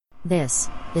This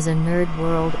is a Nerd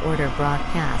World Order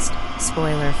broadcast,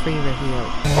 spoiler-free review.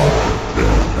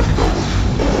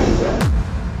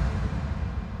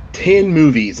 10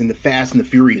 movies in the Fast and the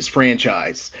Furious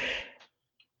franchise.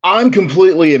 I'm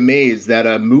completely amazed that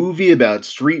a movie about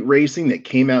street racing that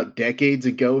came out decades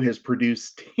ago has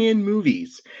produced 10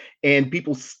 movies and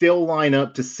people still line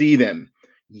up to see them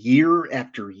year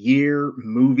after year,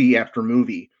 movie after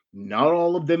movie. Not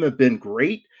all of them have been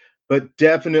great, but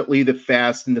definitely the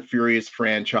Fast and the Furious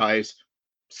franchise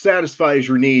satisfies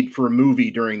your need for a movie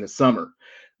during the summer.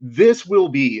 This will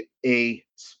be a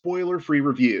spoiler free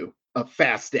review of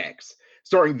Fast X,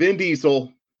 starring Vin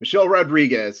Diesel, Michelle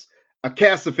Rodriguez, a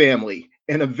cast of family,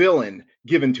 and a villain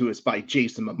given to us by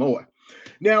Jason Momoa.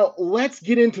 Now, let's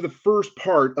get into the first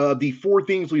part of the four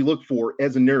things we look for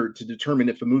as a nerd to determine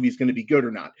if a movie is going to be good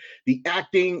or not: the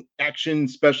acting, action,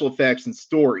 special effects, and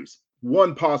stories.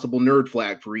 One possible nerd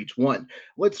flag for each one.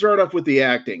 Let's start off with the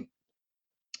acting.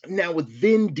 Now, with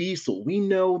Vin Diesel, we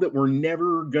know that we're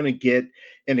never going to get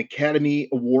an Academy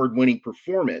Award winning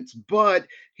performance, but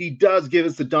he does give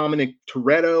us a Dominic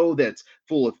Toretto that's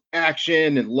full of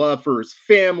action and love for his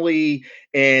family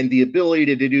and the ability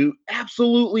to do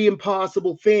absolutely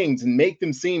impossible things and make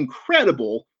them seem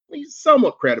credible, at least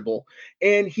somewhat credible.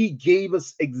 And he gave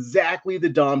us exactly the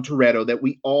Dom Toretto that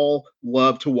we all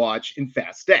love to watch in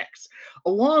Fast X,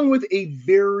 along with a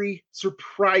very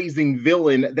surprising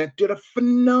villain that did a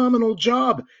phenomenal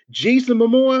job. Jason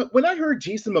Momoa, when I heard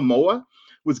Jason Momoa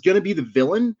was going to be the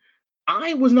villain,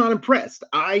 I was not impressed.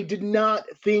 I did not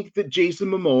think that Jason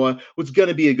Momoa was going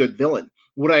to be a good villain.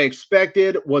 What I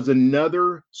expected was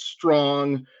another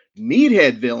strong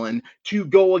meathead villain to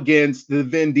go against the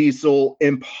Vin Diesel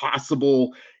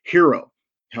impossible hero.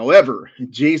 However,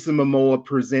 Jason Momoa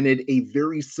presented a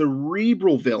very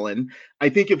cerebral villain. I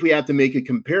think if we have to make a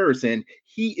comparison,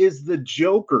 he is the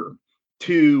Joker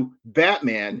to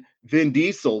Batman, Vin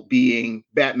Diesel being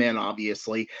Batman,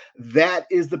 obviously. That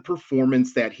is the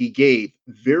performance that he gave.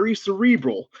 Very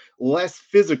cerebral, less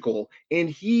physical, and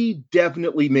he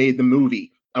definitely made the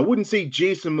movie. I wouldn't say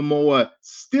Jason Momoa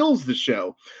steals the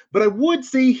show, but I would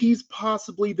say he's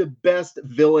possibly the best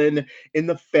villain in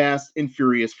the Fast and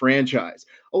Furious franchise,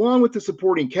 along with the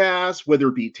supporting cast, whether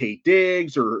it be Tate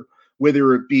Diggs or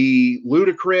whether it be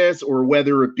Ludacris or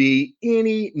whether it be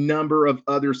any number of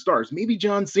other stars, maybe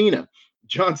John Cena.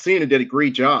 John Cena did a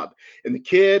great job. And the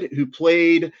kid who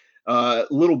played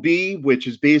Little B, which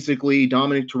is basically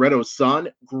Dominic Toretto's son,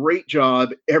 great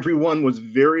job. Everyone was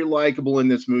very likable in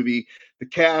this movie. The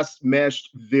cast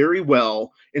meshed very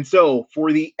well. And so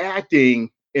for the acting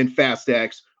in Fast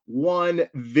X, one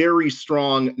very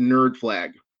strong nerd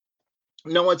flag.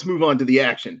 Now let's move on to the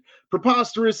action.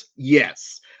 Preposterous?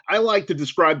 Yes. I like to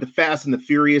describe the Fast and the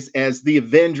Furious as the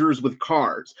Avengers with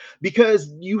cars because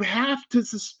you have to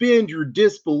suspend your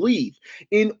disbelief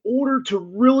in order to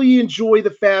really enjoy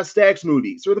the Fast X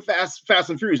movies or the Fast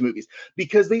and Furious movies,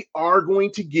 because they are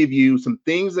going to give you some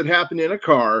things that happen in a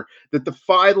car that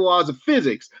defy the laws of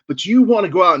physics, but you want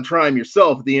to go out and try them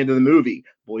yourself at the end of the movie.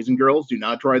 Boys and girls, do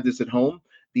not try this at home.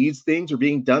 These things are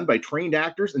being done by trained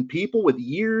actors and people with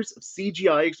years of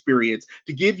CGI experience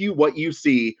to give you what you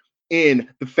see in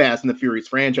the Fast and the Furious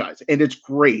franchise. And it's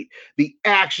great. The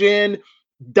action,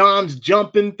 Dom's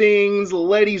jumping things,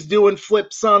 Letty's doing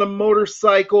flips on a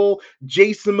motorcycle,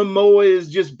 Jason Momoa is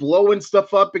just blowing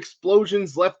stuff up,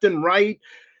 explosions left and right.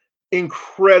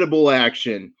 Incredible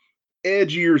action,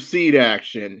 edge of your seat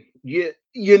action.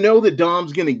 You know that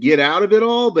Dom's going to get out of it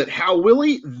all, but how will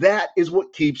he? That is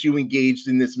what keeps you engaged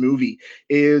in this movie.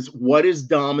 Is what is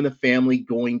Dom and the family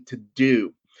going to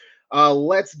do?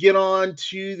 Let's get on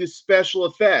to the special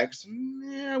effects.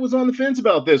 I was on the fence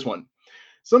about this one.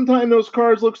 Sometimes those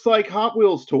cars looks like Hot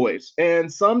Wheels toys,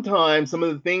 and sometimes some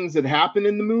of the things that happen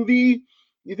in the movie,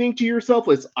 you think to yourself,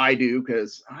 as I do,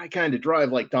 because I kind of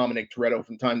drive like Dominic Toretto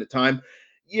from time to time.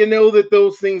 You know that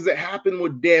those things that happen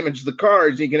would damage the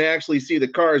cars. You can actually see the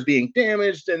cars being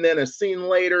damaged, and then a scene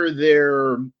later,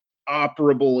 they're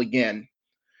operable again.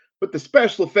 But the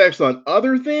special effects on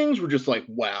other things were just like,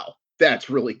 wow, that's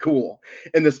really cool.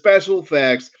 And the special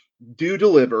effects do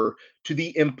deliver to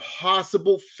the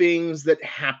impossible things that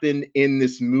happen in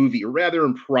this movie, or rather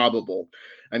improbable.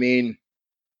 I mean,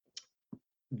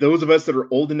 those of us that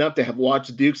are old enough to have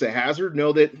watched Dukes of Hazzard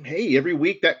know that, hey, every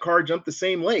week that car jumped the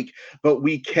same lake, but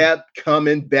we kept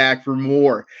coming back for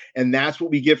more. And that's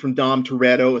what we get from Dom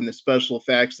Toretto and the special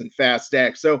effects and Fast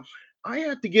X. So I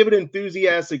have to give it an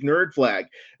enthusiastic nerd flag.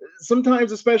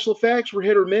 Sometimes the special effects were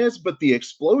hit or miss, but the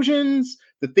explosions,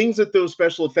 the things that those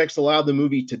special effects allowed the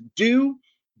movie to do,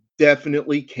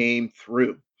 definitely came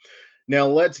through. Now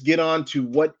let's get on to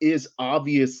what is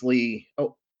obviously.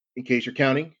 Oh, In case you're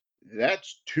counting,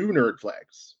 that's two nerd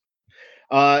flags.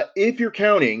 If you're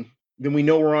counting, then we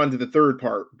know we're on to the third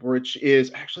part, which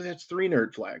is actually that's three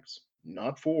nerd flags.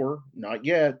 Not four, not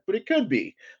yet, but it could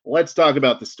be. Let's talk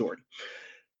about the story.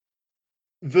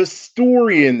 The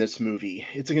story in this movie,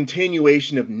 it's a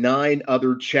continuation of nine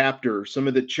other chapters. Some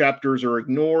of the chapters are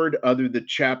ignored, other the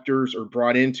chapters are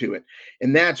brought into it.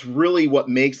 And that's really what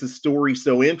makes the story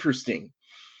so interesting.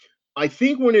 I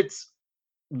think when it's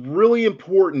really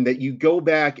important that you go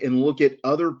back and look at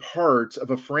other parts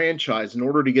of a franchise in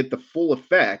order to get the full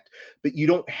effect, but you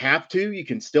don't have to. You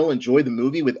can still enjoy the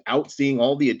movie without seeing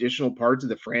all the additional parts of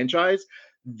the franchise.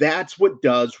 That's what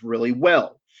does really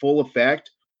well. Full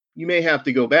effect, you may have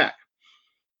to go back.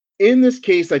 In this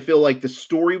case, I feel like the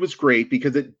story was great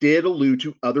because it did allude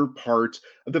to other parts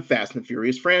of the Fast and the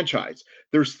Furious franchise.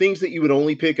 There's things that you would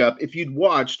only pick up if you'd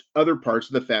watched other parts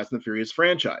of the Fast and the Furious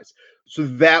franchise. So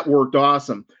that worked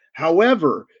awesome.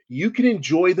 However, you can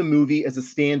enjoy the movie as a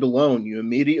standalone. You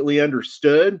immediately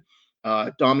understood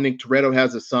Dominic Toretto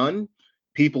has a son.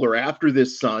 People are after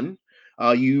this son.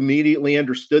 You immediately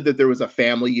understood that there was a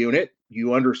family unit.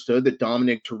 You understood that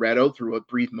Dominic Toretto, through a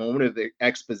brief moment of the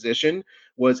exposition,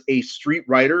 was a street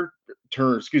rider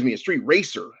a street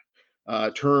racer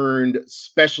turned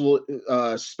special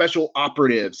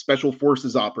operative, special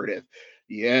forces operative.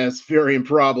 Yes, very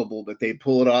improbable, but they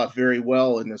pull it off very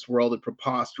well in this world of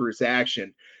preposterous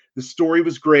action. The story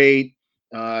was great.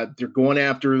 They're going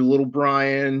after little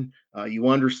Brian. You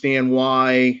understand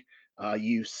why.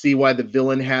 You see why the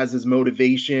villain has his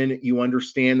motivation. You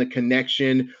understand the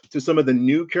connection to some of the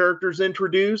new characters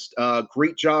introduced.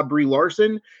 Great job, Brie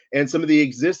Larson, and some of the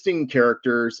existing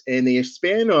characters, and they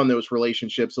expand on those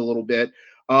relationships a little bit.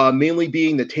 Mainly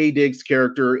being the Taye Diggs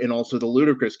character and also the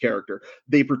Ludacris character.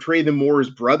 They portray them more as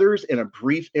brothers in a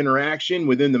brief interaction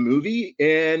within the movie.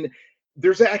 And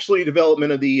there's actually a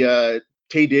development of the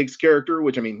Taye Diggs character,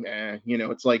 which I mean,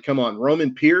 it's like, come on,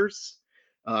 Roman Pierce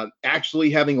actually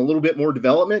having a little bit more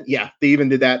development. Yeah, they even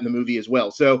did that in the movie as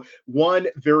well. So one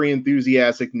very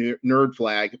enthusiastic nerd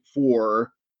flag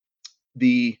for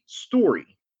the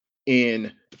story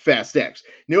in Fast X.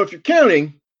 Now, if you're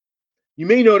counting, you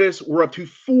may notice we're up to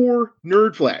 4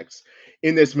 nerd flags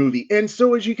in this movie. And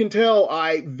so, as you can tell,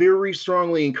 I very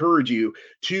strongly encourage you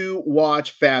to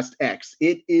watch Fast X.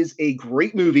 It is a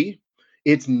great movie.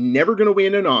 It's never going to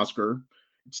win an Oscar.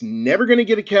 It's never going to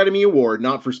get Academy Award,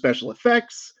 not for special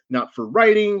effects, not for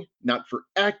writing, not for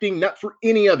acting, not for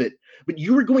any of it. But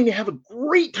you are going to have a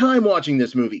great time watching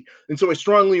this movie. And so I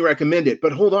strongly recommend it.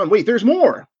 But hold on, wait, there's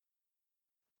more.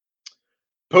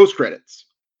 Post-credits.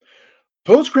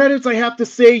 Post-credits, I have to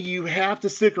say, you have to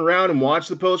stick around and watch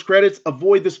the post-credits.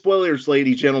 Avoid the spoilers,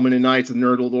 ladies, gentlemen, and knights of the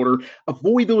Nerd World Order.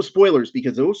 Avoid those spoilers,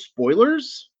 because those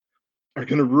spoilers are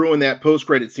going to ruin that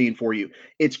post-credit scene for you.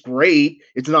 It's great.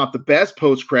 It's not the best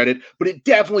post-credit, but it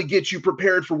definitely gets you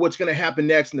prepared for what's going to happen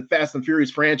next in the Fast and Furious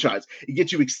franchise. It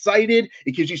gets you excited.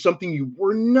 It gives you something you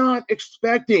were not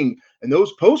expecting. And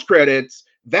those post-credits,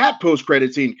 that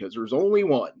post-credit scene, because there's only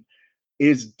one,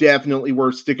 is definitely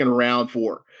worth sticking around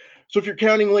for. So if you're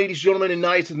counting, ladies, gentlemen, and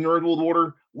knights of the Nerd World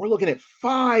Order, we're looking at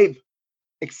 5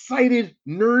 excited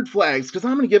nerd flags, because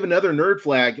I'm going to give another nerd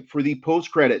flag for the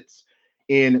post-credits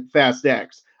in Fast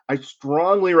X. I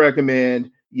strongly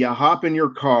recommend you hop in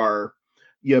your car,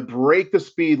 you break the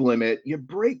speed limit, you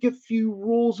break a few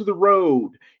rules of the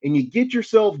road, and you get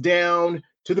yourself down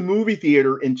to the movie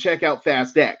theater and check out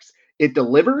Fast X. It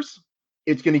delivers.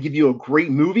 It's going to give you a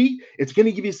great movie. It's going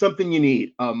to give you something you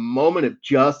need, a moment of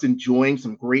just enjoying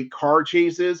some great car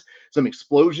chases, some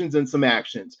explosions, and some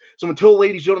actions. So until,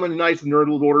 ladies, gentlemen, and knights of the Nerd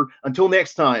World Order, until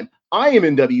next time, I am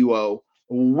NWO,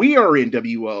 we are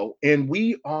NWO, and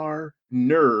we are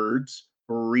Nerds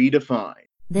Redefined.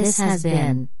 This has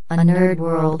been a Nerd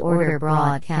World Order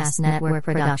Broadcast Network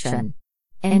production.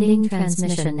 Ending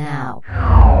transmission now.